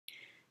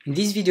In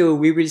this video,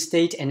 we will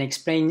state and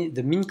explain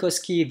the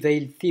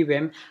Minkowsky-Weyl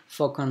theorem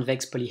for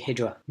convex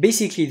polyhedra.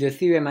 Basically, the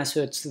theorem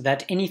asserts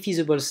that any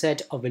feasible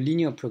set of a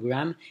linear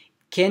program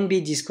can be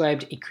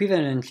described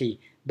equivalently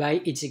by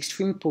its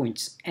extreme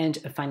points and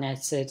a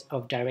finite set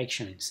of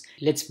directions.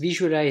 Let's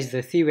visualize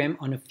the theorem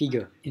on a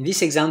figure. In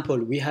this example,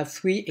 we have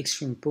three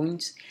extreme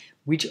points,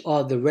 which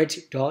are the red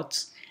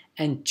dots,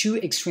 and two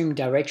extreme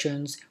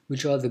directions,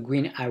 which are the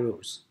green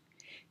arrows.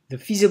 The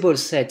feasible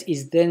set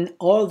is then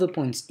all the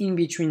points in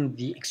between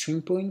the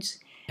extreme points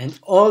and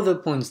all the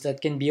points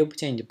that can be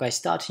obtained by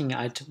starting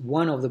at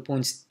one of the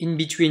points in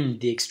between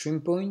the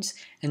extreme points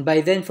and by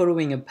then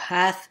following a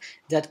path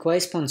that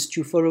corresponds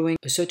to following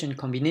a certain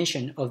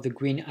combination of the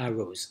green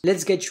arrows.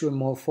 Let's get to a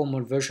more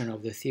formal version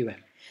of the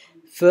theorem.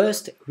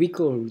 First,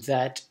 recall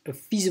that a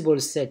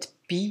feasible set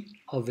P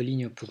of a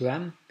linear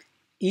program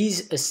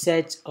is a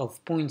set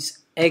of points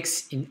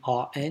x in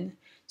Rn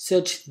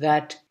such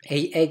that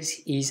Ax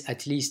is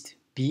at least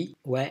B,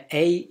 where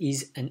A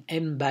is an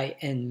m by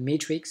n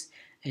matrix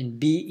and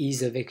B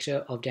is a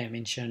vector of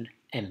dimension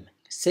m.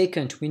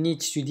 Second, we need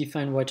to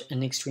define what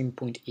an extreme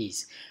point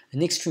is.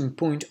 An extreme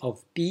point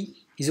of P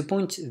is a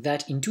point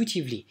that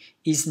intuitively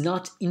is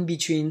not in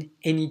between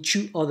any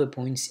two other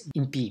points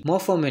in P. More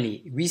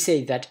formally, we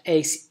say that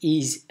X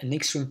is an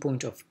extreme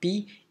point of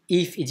P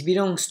if it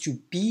belongs to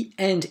P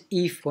and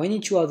if for any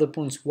two other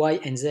points y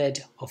and z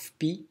of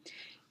P,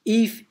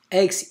 if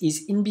x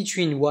is in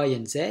between y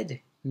and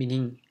z,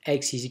 meaning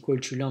x is equal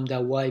to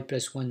lambda y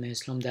plus 1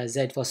 minus lambda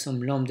z for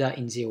some lambda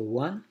in 0,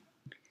 1,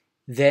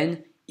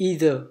 then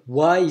either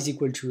y is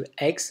equal to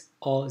x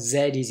or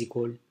z is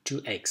equal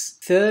to x.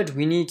 Third,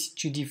 we need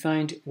to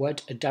define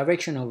what a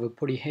direction of a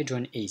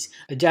polyhedron is.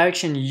 A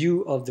direction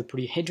u of the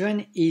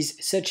polyhedron is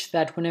such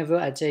that whenever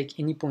I take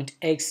any point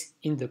x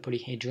in the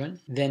polyhedron,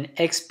 then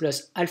x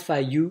plus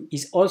alpha u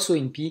is also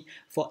in P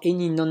for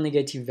any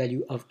non-negative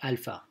value of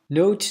alpha.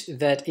 Note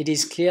that it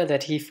is clear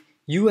that if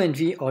u and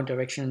v are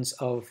directions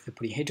of the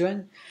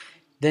polyhedron,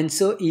 then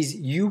so is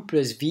u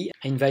plus v.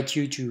 I invite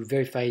you to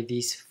verify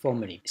this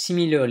formally.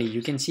 Similarly,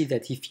 you can see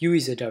that if u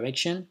is a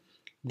direction,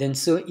 then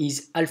so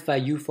is alpha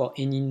u for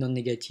any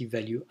non-negative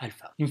value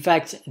alpha. In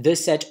fact, the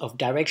set of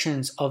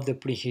directions of the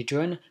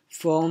polyhedron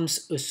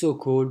forms a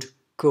so-called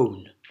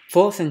cone.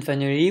 Fourth and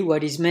finally,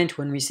 what is meant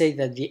when we say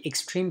that the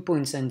extreme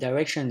points and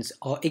directions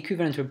are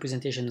equivalent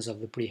representations of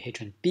the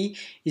polyhedron P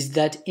is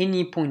that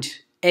any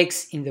point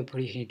x in the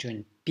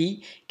polyhedron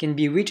P can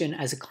be written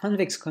as a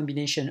convex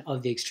combination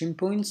of the extreme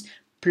points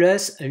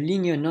plus a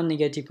linear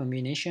non-negative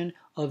combination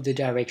of the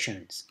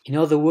directions. In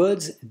other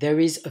words, there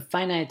is a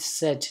finite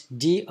set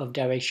D of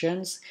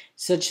directions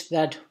such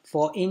that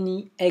for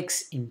any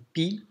x in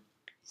P,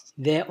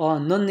 there are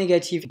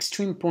non-negative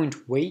extreme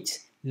point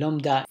weights,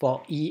 lambda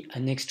for E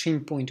an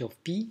extreme point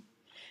of P,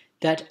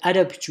 that add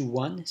up to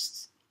 1,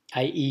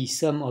 i.e.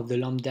 sum of the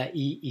lambda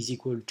E is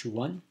equal to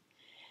 1,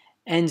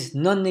 and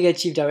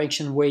non-negative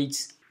direction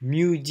weights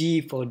mu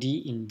D for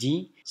D in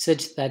D,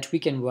 such that we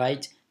can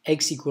write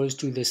x equals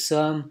to the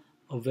sum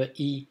over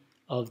E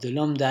of the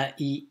lambda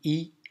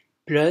E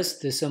plus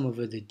the sum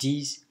over the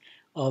D's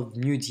of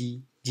mu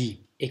D D.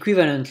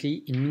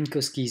 Equivalently, in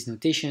Minkowski's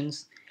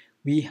notations,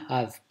 we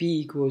have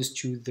P equals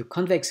to the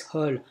convex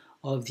hull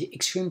of the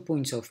extreme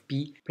points of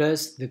P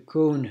plus the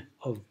cone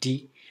of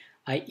D,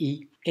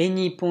 i.e.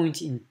 any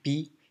point in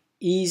P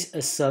is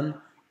a sum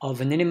of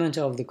an element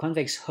of the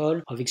convex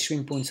hull of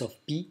extreme points of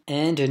P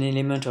and an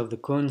element of the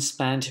cone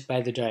spanned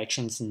by the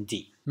directions in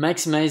D.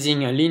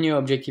 Maximizing a linear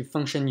objective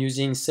function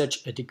using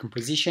such a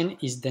decomposition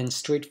is then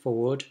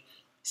straightforward.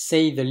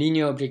 Say the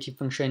linear objective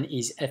function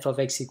is f of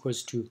x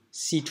equals to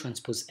c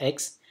transpose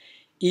x.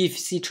 If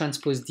c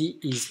transpose d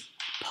is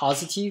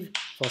positive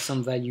for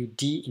some value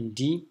d in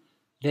D,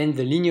 then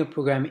the linear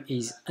program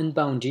is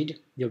unbounded.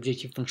 The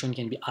objective function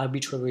can be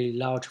arbitrarily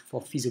large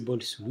for feasible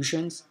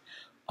solutions.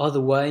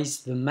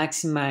 Otherwise, the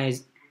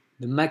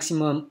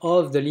maximum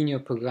of the linear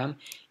program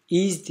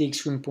is the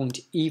extreme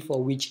point E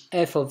for which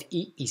f of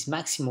E is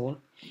maximal,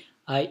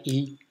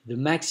 i.e. the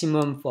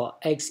maximum for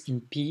x in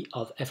P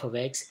of f of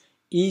x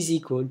is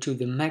equal to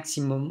the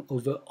maximum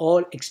over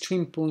all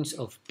extreme points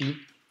of P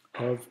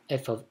of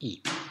f of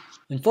E.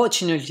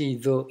 Unfortunately,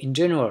 though, in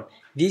general,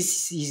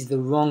 this is the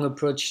wrong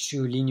approach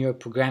to linear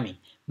programming,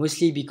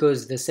 mostly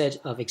because the set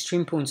of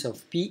extreme points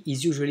of P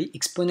is usually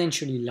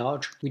exponentially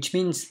large, which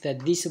means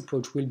that this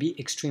approach will be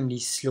extremely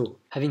slow.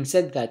 Having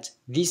said that,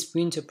 this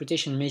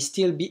reinterpretation may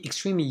still be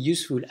extremely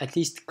useful, at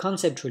least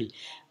conceptually,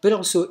 but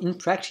also in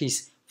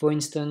practice, for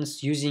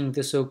instance, using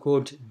the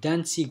so-called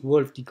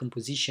Danzig-Wolff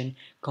decomposition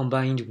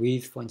combined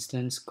with, for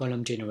instance,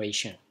 column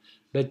generation.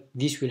 But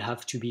this will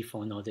have to be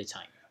for another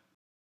time.